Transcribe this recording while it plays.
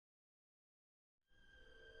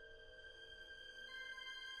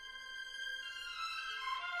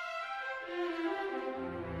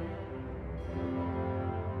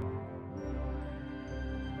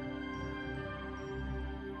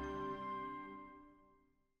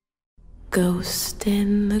Ghost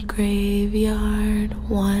in the graveyard,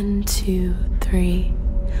 1, 2, 3.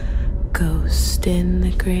 Ghost in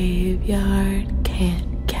the graveyard,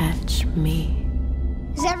 can't catch me.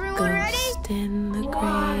 Is everyone ready? Ghost in the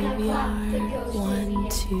graveyard, 1,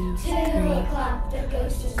 2, 3.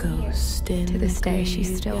 Ghost in To this the day, she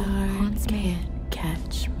still graveyard, haunts me. can't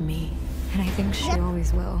catch me. And I think she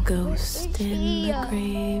always will. Ghost in the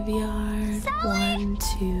graveyard, 1,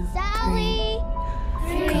 2, 3.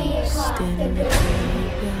 Ghost in the graveyard,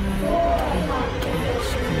 can't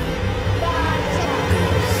catch me.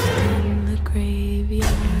 Ghost in the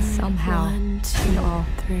graveyard, Somehow, 1, it 2, all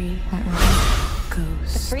 3. went wrong.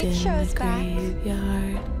 Ghost freak in show's the back.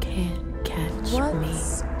 graveyard, can't catch What's a girl me.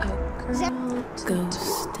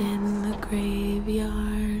 Ghost in the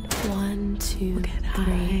graveyard, 1, 2,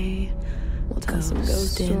 3. We'll tell some ghost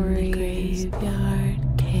Ghost in the stories. graveyard,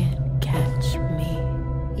 can't catch me.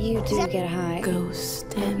 You do get high.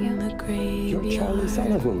 Ghost in the graveyard, You're Charlie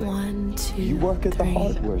Sullivan. 1, 2, You work at the 3.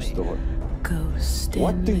 hardware store. Ghost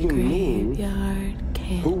What in do the you mean, graveyard,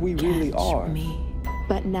 can't who we really catch are? me.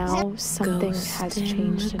 But now something Ghost has in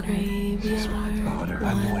changed the in her. graveyard, daughter.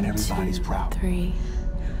 I know when 1, everybody's 2, proud. 3.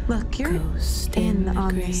 Look, you're Ghost in the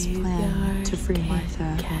on this plan graveyard, to free can't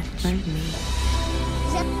Martha, catch right? me.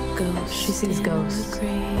 Ghost She sees in ghosts. the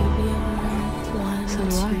graveyard, 1, So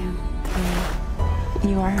do I. 2, 3.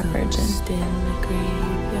 You are a virgin. Ghost in the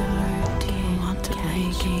graveyard, Do you want to play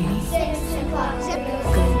catch games? me.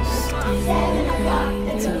 Ghost in the graveyard,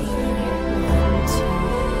 1, 2, 3.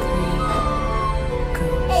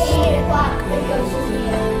 Ghost in the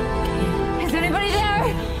graveyard, can't Is anybody there?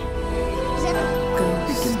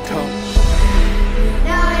 Ghost in the Come.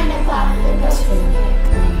 graveyard, 1, 2,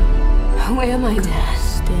 3. Where am I, Dad?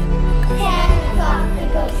 Ghost in the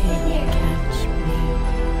graveyard, can't catch me.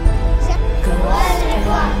 Ghost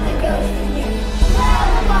in the graveyard,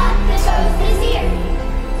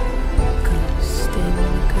 Ghost in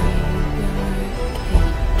the graveyard,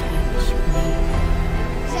 can't catch me.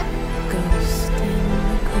 Ghost in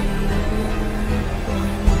the graveyard,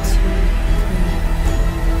 1, 2, 3.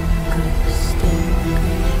 Ghost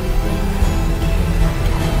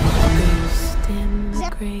in the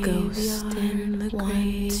graveyard, Ghost in the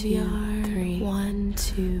graveyard, 1,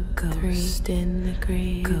 2, 3. Ghost in the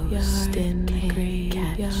graveyard,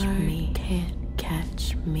 can't catch me. Can't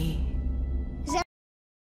catch me.